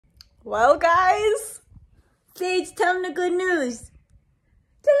Well, guys, Sage, tell them the good news.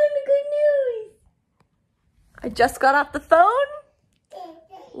 Tell them the good news. I just got off the phone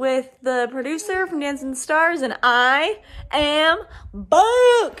with the producer from Dancing with the Stars, and I am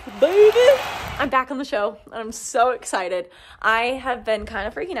back, baby. I'm back on the show, and I'm so excited. I have been kind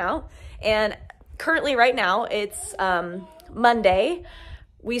of freaking out, and currently right now it's Monday.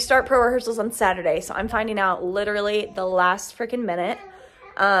 We start pro rehearsals on Saturday, so I'm finding out literally the last freaking minute.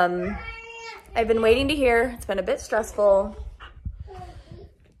 I've been waiting to hear. It's been a bit stressful,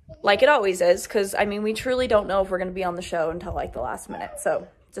 like it always is, because I mean, we truly don't know if we're going to be on the show until like the last minute. So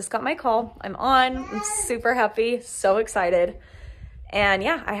just got my call. I'm on. I'm super happy, so excited. And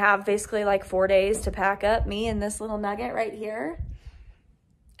yeah, I have basically like 4 days to pack up me and this little nugget right here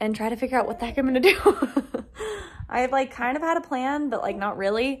and try to figure out what the heck I'm going to do. I've like kind of had a plan, but like not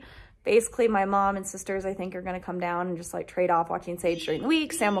really. Basically, my mom and sisters, I think, are going to come down and just like trade off watching Sage during the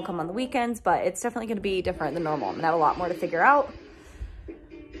week. Sam will come on the weekends, but it's definitely going to be different than normal. I'm going to have a lot more to figure out.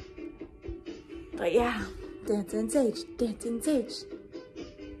 But yeah, dancing Sage, dancing Sage.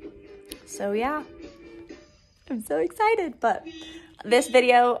 So yeah, I'm so excited. But this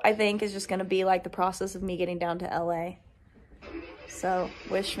video, I think, is just going to be like the process of me getting down to LA. So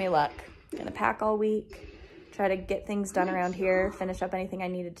wish me luck. I'm going to pack all week. Try to get things done around here, finish up anything I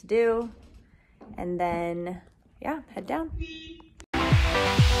needed to do, and then, yeah, head down.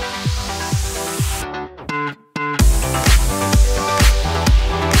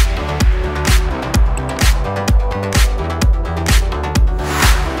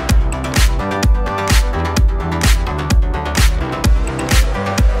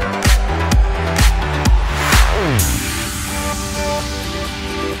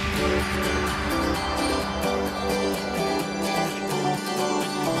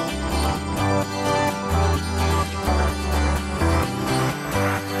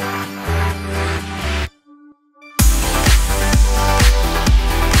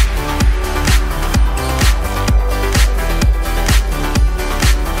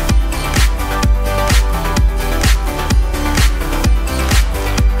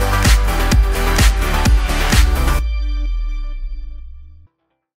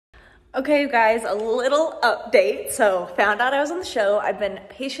 Okay, you guys, a little update. So found out I was on the show. I've been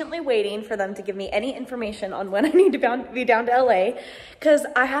patiently waiting for them to give me any information on when I need to be down to LA, because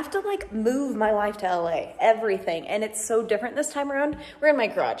I have to like move my life to LA, everything. And it's so different this time around. We're in my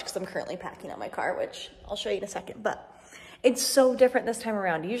garage because I'm currently packing up my car, which I'll show you in a second, but it's so different this time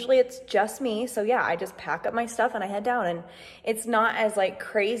around. Usually it's just me. So yeah, I just pack up my stuff and I head down, and it's not as like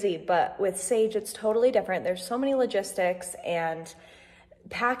crazy, but with Sage, it's totally different. There's so many logistics, and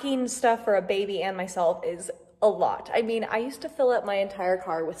packing stuff for a baby and myself is a lot. I mean, I used to fill up my entire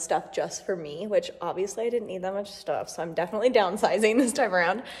car with stuff just for me, which obviously I didn't need that much stuff, so I'm definitely downsizing this time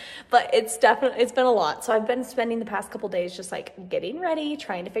around. But it's been a lot. So I've been spending the past couple days just like getting ready,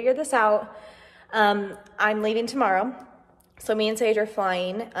 trying to figure this out. I'm leaving tomorrow. So me and Sage are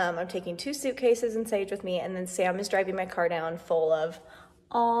flying. I'm taking 2 suitcases and Sage with me, and then Sam is driving my car down full of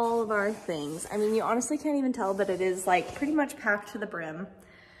all of our things. I mean, you honestly can't even tell, but it is like pretty much packed to the brim.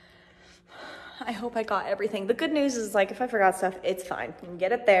 I hope I got everything. The good news is like if I forgot stuff, it's fine. You can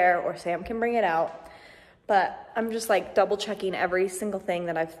get it there, or Sam can bring it out. But I'm just like double checking every single thing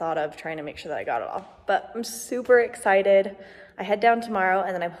that I've thought of, trying to make sure that I got it all. But I'm super excited. I head down tomorrow,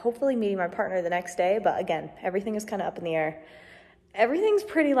 and then I'm hopefully meeting my partner the next day. But again, everything is kind of up in the air. Everything's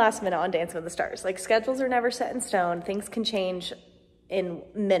pretty last minute on Dancing with the Stars. Like, schedules are never set in stone. Things can change in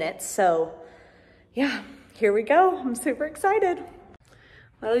minutes. So yeah, here we go. I'm super excited.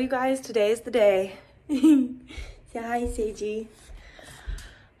 Well, you guys, today is the day. Say hi, Seiji.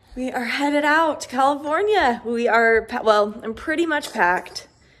 We are headed out to California. We are, well, I'm pretty much packed.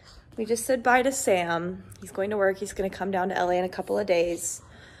 We just said bye to Sam. He's going to work. He's going to come down to LA in a couple of days.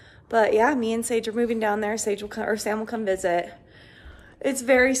 But yeah, me and Sage are moving down there. Sage will come, or Sam will come visit. It's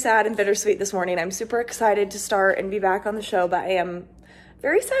very sad and bittersweet this morning. I'm super excited to start and be back on the show, but I am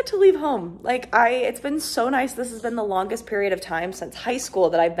very sad to leave home. Like, it's been so nice. This has been the longest period of time since high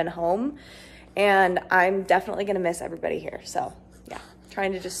school that I've been home, and I'm definitely gonna miss everybody here. So yeah,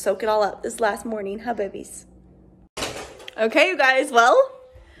 trying to just soak it all up this last morning, huh, babies? Okay, you guys, well,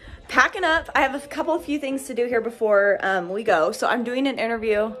 packing up. I have a few things to do here before we go. So I'm doing an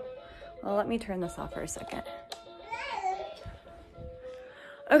interview. Well, let me turn this off for a second.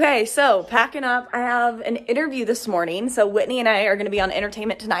 Okay, so packing up, I have an interview this morning. So Whitney and I are going to be on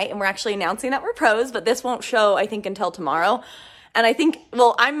Entertainment Tonight, and we're actually announcing that we're pros, but this won't show, I think, until tomorrow. And I think,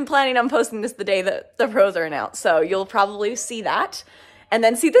 well, I'm planning on posting this the day that the pros are announced. So you'll probably see that and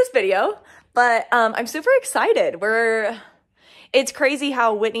then see this video. But I'm super excited. it's crazy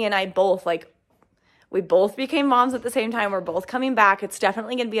how Whitney and I both, like, we both became moms at the same time. We're both coming back. It's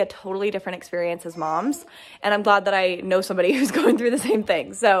definitely going to be a totally different experience as moms. And I'm glad that I know somebody who's going through the same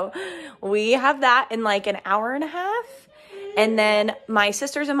thing. So we have that in like an hour and a half. And then my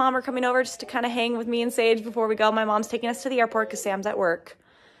sisters and mom are coming over just to kind of hang with me and Sage before we go. My mom's taking us to the airport because Sam's at work.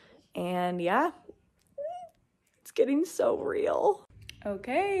 And yeah, it's getting so real.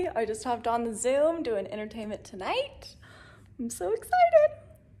 Okay, I just hopped on the Zoom doing entertainment tonight. I'm so excited.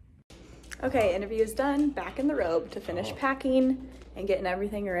 Okay, interview is done. Back in the robe to finish packing and getting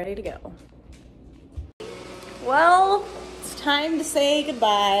everything ready to go. Well, it's time to say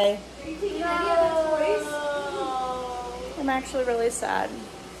goodbye. Are you taking any of the toys? I'm actually really sad.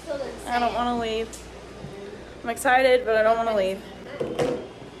 I don't want to leave. I'm excited, but I don't want to leave.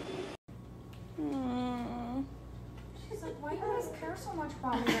 She's like, why do you guys care so much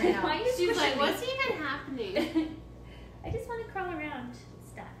about me right now? She's like, what's even happening? I just want to crawl around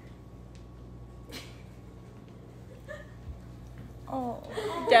stuff. Oh,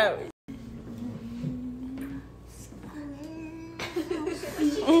 don't.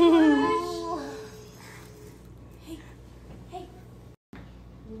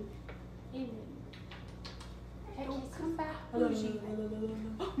 Come back, bougie.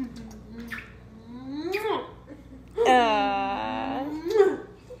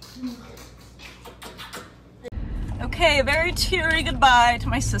 Okay, a very teary goodbye to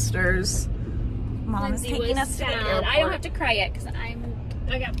my sisters. Mom is Lindsay taking was us to the sad. airport. I don't have to cry yet because I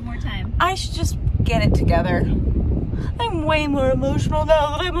got more time. I should just get it together. I'm way more emotional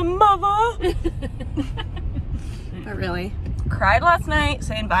now that I'm a mother. But really, cried last night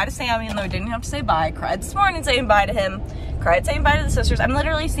saying bye to Sam, even though I didn't have to say bye. Cried this morning saying bye to him. Cried saying bye to the sisters. I'm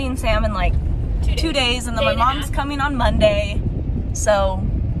literally seeing Sam in like 2 days, and then my mom's coming on Monday. So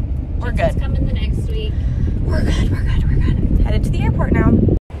we're good. Coming the next week. We're good, we're good, we're good. Headed to the airport now.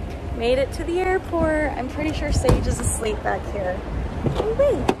 Made it to the airport. I'm pretty sure Sage is asleep back here. Oh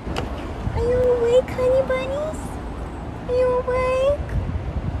wait, are you awake, honey bunnies? Are you awake?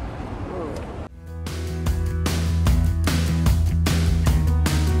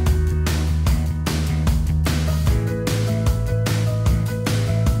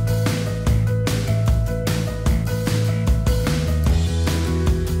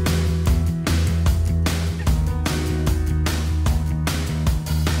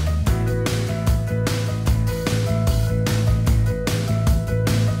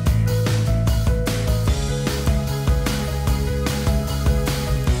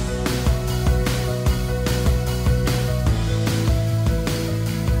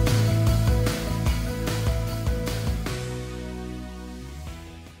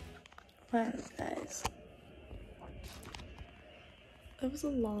 Wow, guys, it was a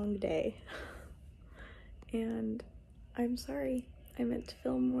long day, and I'm sorry. I meant to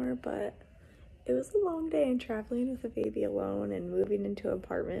film more, but it was a long day, and traveling with a baby alone and moving into an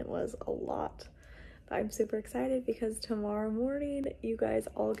apartment was a lot. But I'm super excited because tomorrow morning you guys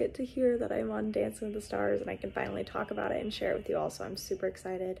all get to hear that I'm on Dancing with the Stars, and I can finally talk about it and share it with you all, so I'm super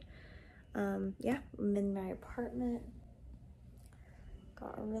excited. Yeah, I'm in my apartment.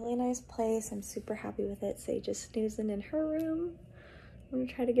 Got a really nice place. I'm super happy with it. Sage is snoozing in her room. I'm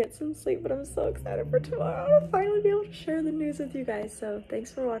gonna try to get some sleep, but I'm so excited for tomorrow to finally be able to share the news with you guys. So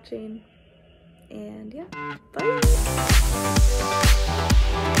thanks for watching, and yeah, bye.